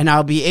 And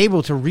I'll be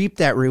able to reap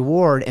that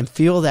reward and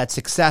feel that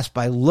success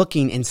by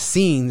looking and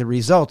seeing the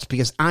results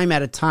because I'm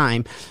at a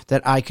time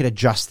that I could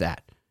adjust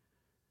that.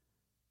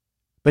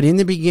 But in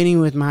the beginning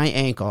with my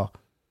ankle,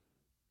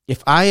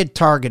 if I had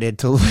targeted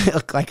to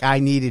look like I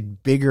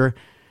needed bigger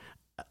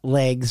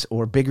legs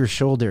or bigger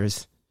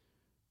shoulders,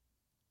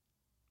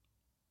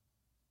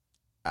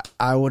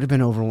 I would have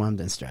been overwhelmed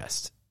and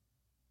stressed.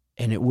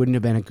 And it wouldn't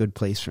have been a good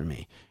place for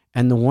me.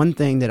 And the one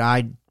thing that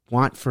I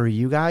want for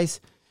you guys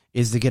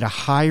is to get a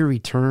high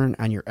return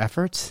on your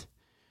efforts.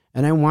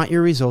 And I want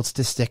your results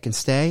to stick and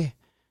stay.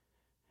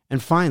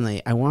 And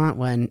finally, I want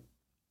when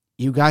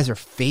you guys are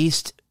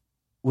faced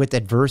with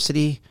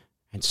adversity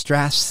and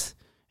stress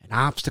and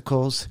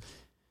obstacles,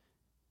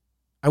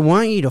 I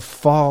want you to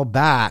fall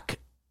back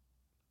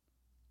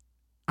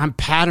on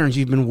patterns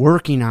you've been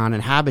working on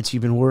and habits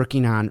you've been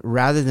working on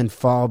rather than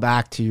fall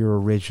back to your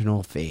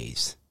original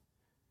phase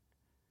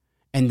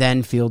and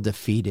then feel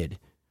defeated.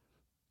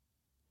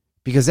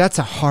 Because that's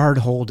a hard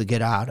hole to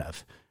get out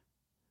of.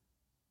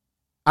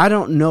 I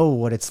don't know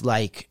what it's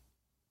like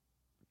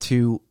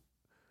to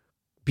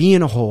be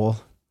in a hole,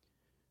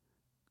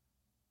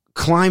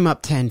 climb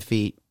up 10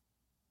 feet,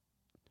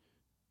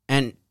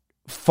 and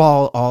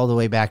fall all the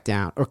way back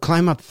down, or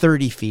climb up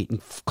 30 feet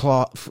and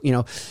fall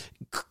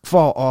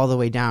all the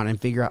way down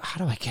and figure out,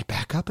 how do I get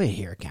back up in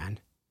here again?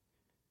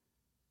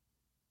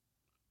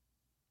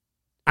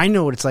 I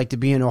know what it's like to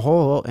be in a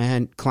hole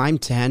and climb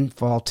 10,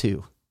 fall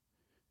 2.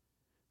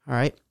 All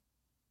right.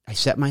 I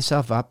set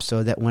myself up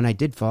so that when I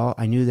did fall,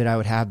 I knew that I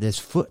would have this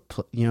foot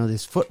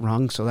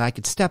rung so that I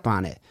could step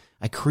on it.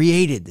 I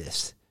created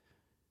this.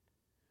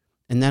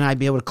 And then I'd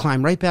be able to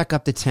climb right back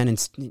up to 10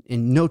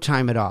 in no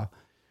time at all.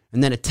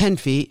 And then at 10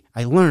 feet,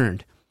 I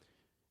learned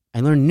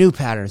new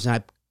patterns, and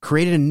I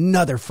created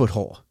another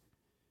foothold.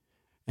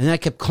 And then I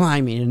kept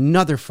climbing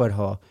another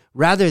foothold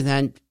rather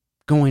than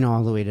going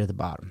all the way to the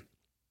bottom.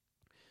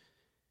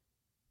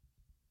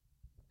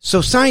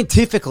 So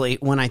scientifically,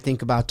 when I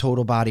think about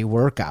total body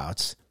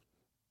workouts,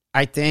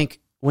 I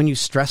think when you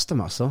stress the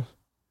muscle,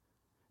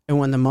 and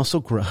when the muscle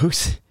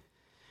grows,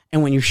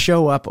 and when you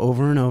show up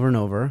over and over and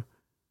over,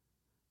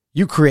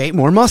 you create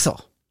more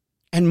muscle.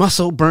 And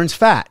muscle burns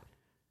fat.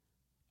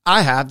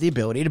 I have the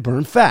ability to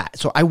burn fat,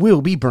 so I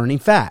will be burning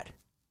fat.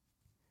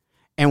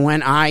 And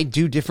when I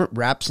do different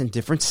reps and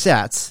different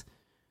sets,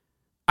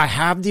 I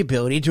have the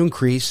ability to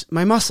increase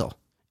my muscle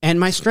and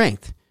my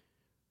strength.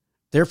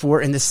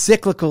 Therefore, in the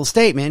cyclical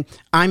statement,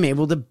 I'm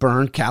able to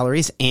burn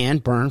calories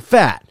and burn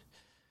fat.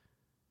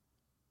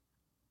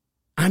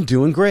 I'm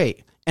doing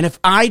great. And if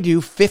I do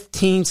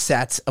 15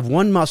 sets of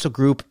one muscle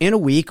group in a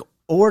week,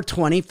 or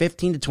 20,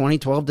 15 to 20,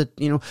 12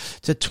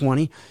 to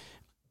 20,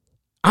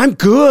 I'm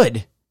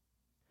good.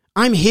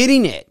 I'm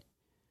hitting it.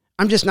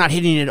 I'm just not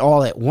hitting it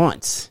all at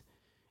once.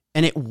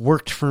 And it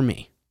worked for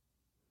me.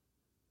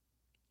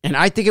 And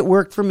I think it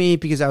worked for me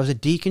because I was a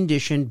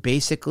deconditioned,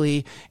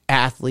 basically,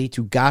 athlete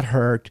who got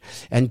hurt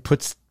and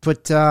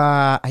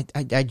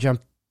I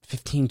jumped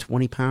 15,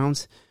 20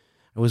 pounds.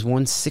 I was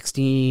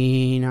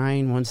 169,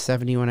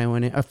 170 when I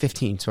went in,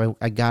 15. So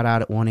I got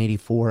out at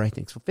 184, I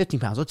think. So 15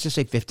 pounds. Let's just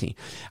say 15.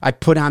 I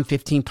put on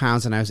 15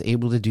 pounds and I was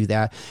able to do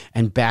that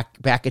and back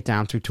it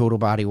down through total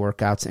body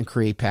workouts and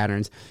create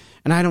patterns.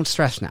 And I don't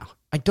stress now.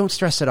 I don't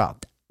stress at all.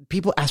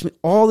 People ask me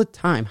all the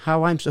time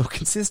how I'm so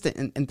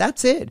consistent, and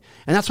that's it.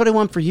 And that's what I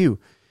want for you.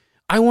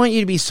 I want you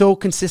to be so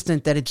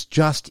consistent that it's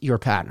just your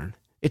pattern.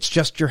 It's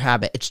just your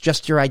habit. It's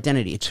just your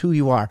identity. It's who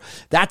you are.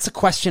 That's a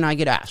question I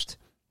get asked.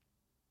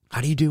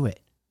 How do you do it?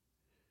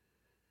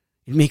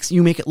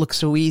 You make it look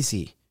so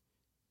easy.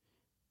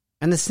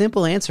 And the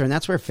simple answer, and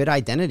that's where fit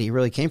identity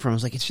really came from,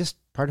 was like, it's just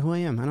part of who I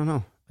am. I don't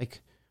know.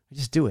 Like, I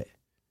just do it.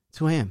 It's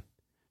who I am.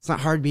 It's not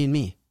hard being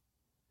me.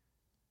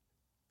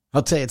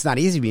 I'll tell you, it's not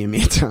easy being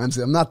me at times.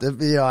 I'm not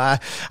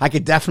I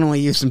could definitely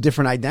use some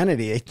different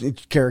identity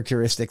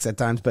characteristics at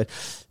times, but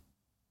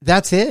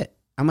that's it.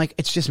 I'm like,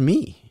 it's just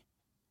me.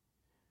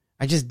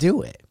 I just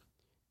do it.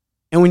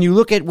 And when you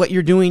look at what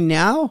you're doing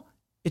now,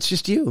 it's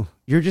just you.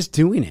 You're just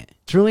doing it.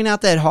 It's really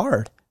not that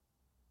hard,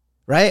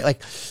 right?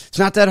 Like, it's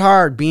not that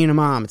hard being a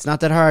mom. It's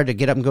not that hard to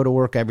get up and go to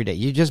work every day.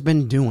 You've just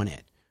been doing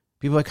it.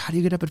 People are like, how do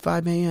you get up at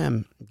 5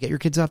 a.m., get your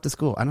kids off to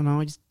school? I don't know.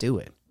 I just do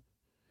it.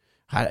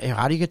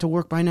 How do you get to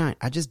work by 9?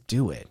 I just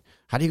do it.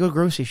 How do you go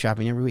grocery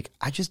shopping every week?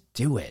 I just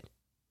do it.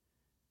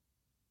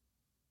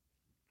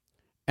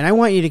 And I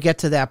want you to get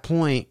to that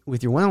point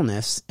with your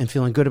wellness and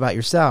feeling good about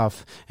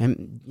yourself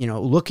and,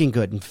 looking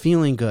good and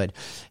feeling good.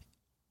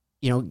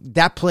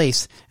 That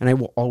place, and I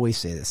will always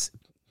say this,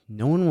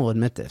 no one will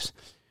admit this,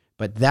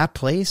 but that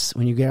place,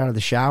 when you get out of the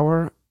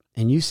shower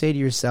and you say to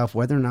yourself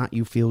whether or not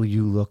you feel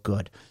you look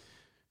good,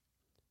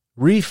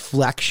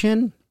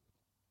 reflection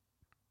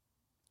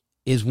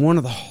is one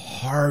of the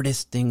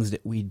hardest things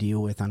that we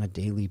deal with on a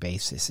daily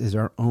basis, is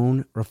our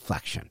own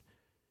reflection.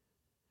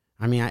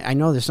 I mean, I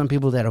know there's some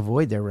people that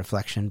avoid their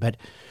reflection, but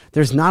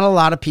there's not a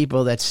lot of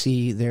people that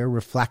see their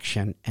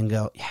reflection and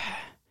go, yeah,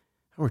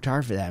 I worked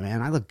hard for that,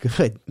 man. I look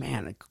good.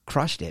 Man, I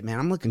crushed it, man.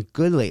 I'm looking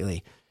good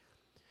lately.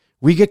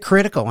 We get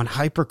critical and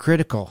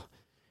hypercritical.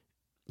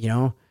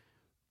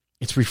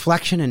 It's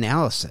reflection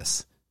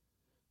analysis.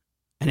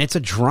 And it's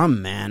a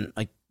drum, man.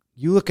 Like,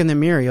 you look in the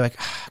mirror, you're like,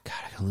 oh, God,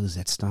 I gotta lose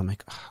that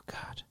stomach. Oh,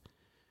 God.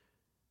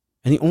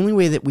 And the only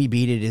way that we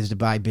beat it is to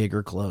buy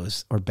bigger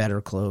clothes or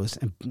better clothes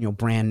and,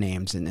 brand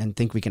names and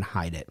think we can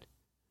hide it.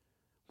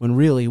 When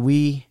really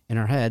we, in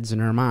our heads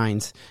and our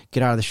minds,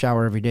 get out of the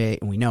shower every day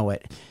and we know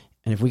it.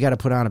 And if we got to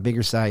put on a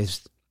bigger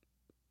size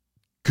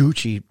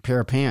Gucci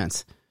pair of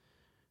pants,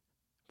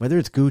 whether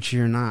it's Gucci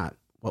or not,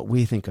 what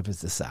we think of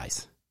is the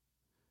size.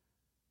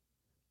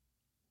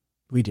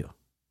 We do.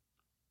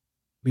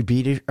 We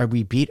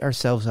beat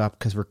ourselves up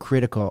because we're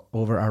critical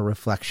over our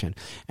reflection.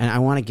 And I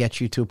want to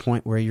get you to a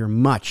point where you're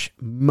much,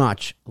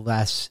 much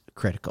less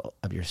critical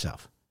of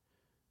yourself.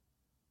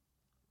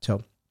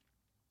 So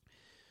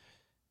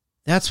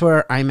that's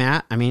where I'm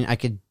at. I mean, I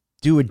could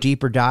do a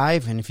deeper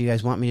dive, and if you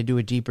guys want me to do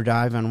a deeper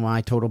dive on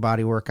why total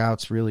body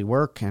workouts really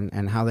work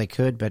and how they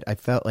could, but I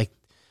felt like,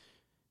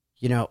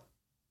 I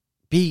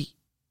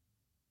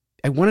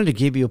wanted to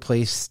give you a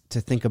place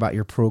to think about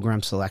your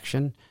program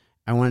selection.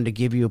 I wanted to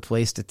give you a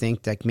place to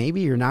think that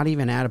maybe you're not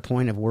even at a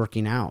point of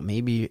working out.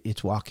 Maybe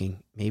it's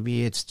walking.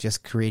 Maybe it's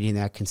just creating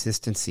that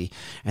consistency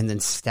and then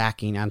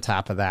stacking on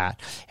top of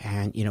that.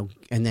 And,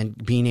 and then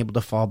being able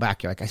to fall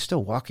back. You're like, I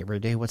still walk every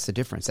day. What's the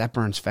difference? That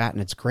burns fat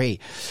and it's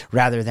great.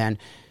 Rather than,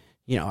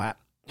 I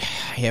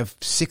have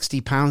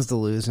 60 pounds to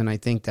lose. And I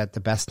think that the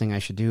best thing I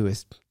should do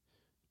is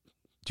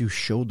do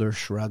shoulder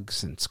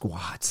shrugs and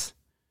squats.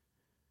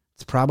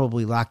 It's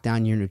probably lock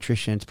down your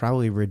nutrition. It's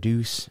probably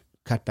reduce,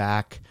 cut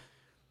back,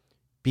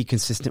 be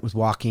consistent with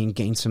walking,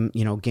 gain some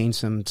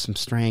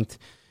strength,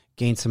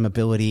 gain some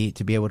ability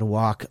to be able to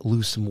walk,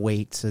 lose some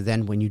weight. So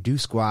then when you do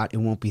squat, it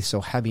won't be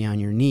so heavy on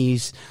your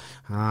knees.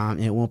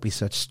 It won't be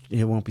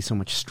so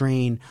much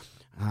strain.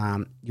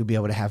 You'll be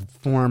able to have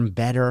form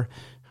better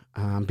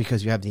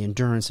because you have the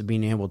endurance of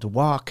being able to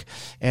walk,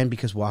 and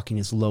because walking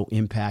is low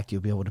impact,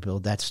 you'll be able to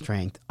build that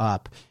strength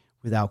up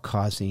without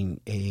causing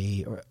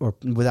or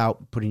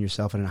without putting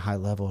yourself in a high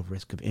level of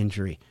risk of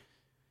injury.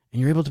 And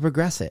you're able to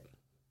progress it.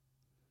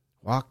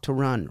 Walk to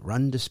run,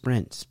 run to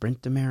sprint,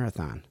 sprint to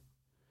marathon.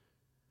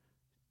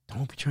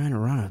 Don't be trying to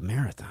run a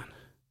marathon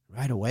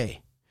right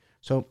away.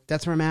 So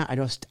that's where I'm at.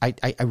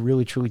 I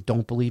really, truly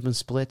don't believe in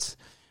splits.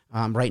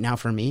 Right now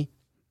for me,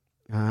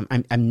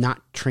 I'm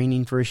not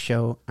training for a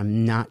show.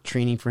 I'm not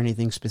training for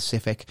anything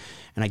specific.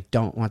 And I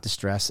don't want the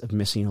stress of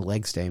missing a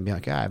legs day and be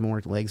like, I haven't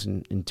worked legs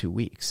in 2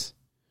 weeks.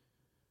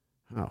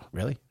 Oh,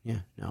 really? Yeah,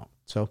 no.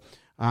 So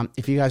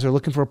if you guys are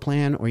looking for a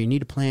plan, or you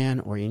need a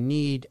plan, or you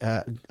need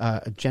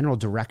a general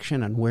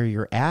direction on where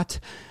you're at,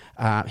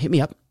 hit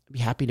me up. I'd be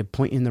happy to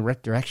point you in the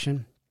right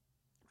direction.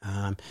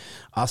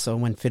 Also,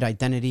 when Fit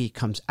Identity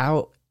comes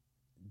out,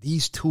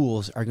 these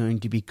tools are going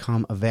to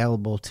become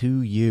available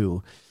to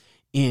you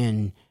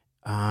in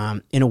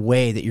a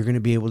way that you're going to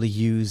be able to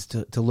use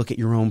to look at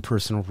your own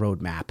personal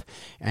roadmap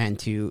and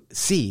to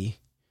see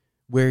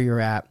where you're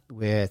at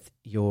with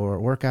your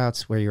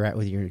workouts, where you're at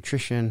with your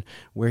nutrition,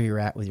 where you're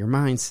at with your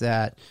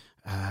mindset,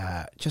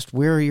 just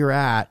where you're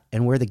at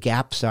and where the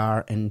gaps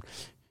are, and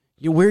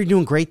where you're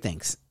doing great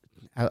things.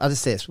 I'll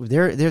just say this.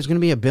 There's going to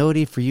be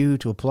ability for you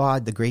to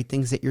applaud the great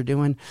things that you're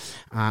doing,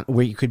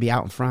 where you could be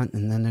out in front,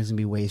 and then there's going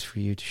to be ways for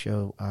you to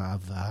show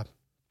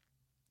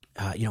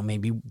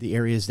maybe the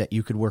areas that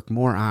you could work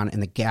more on and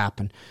the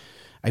gap. And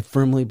I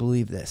firmly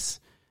believe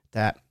this,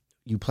 that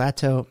you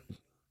plateau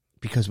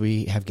because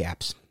we have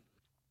gaps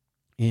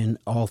in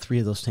all three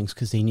of those things,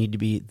 because they need to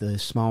be the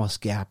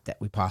smallest gap that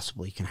we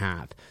possibly can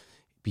have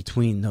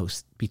between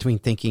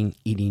thinking,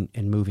 eating,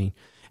 and moving.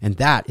 And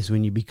that is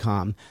when you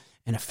become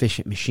an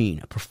efficient machine,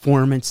 a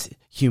performance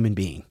human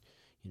being,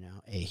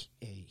 a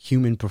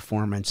human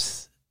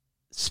performance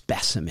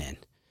specimen.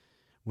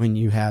 When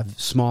you have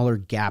smaller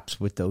gaps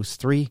with those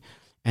three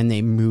and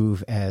they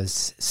move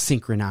as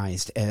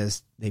synchronized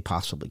as they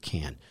possibly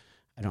can.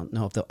 I don't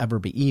know if they'll ever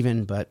be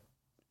even, but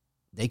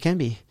they can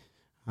be.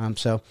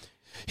 So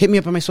hit me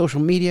up on my social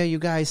media, you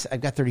guys.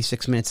 I've got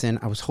 36 minutes in.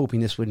 I was hoping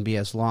this wouldn't be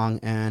as long.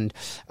 And,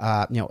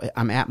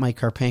 I'm at Mike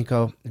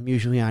Karpenko. I'm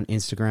usually on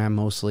Instagram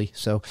mostly.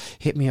 So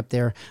hit me up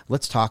there.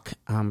 Let's talk.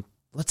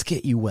 Let's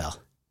get you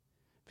well.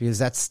 Because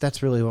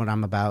that's really what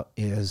I'm about,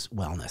 is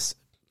wellness.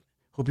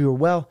 Hope you are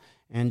well,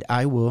 and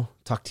I will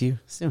talk to you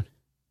soon.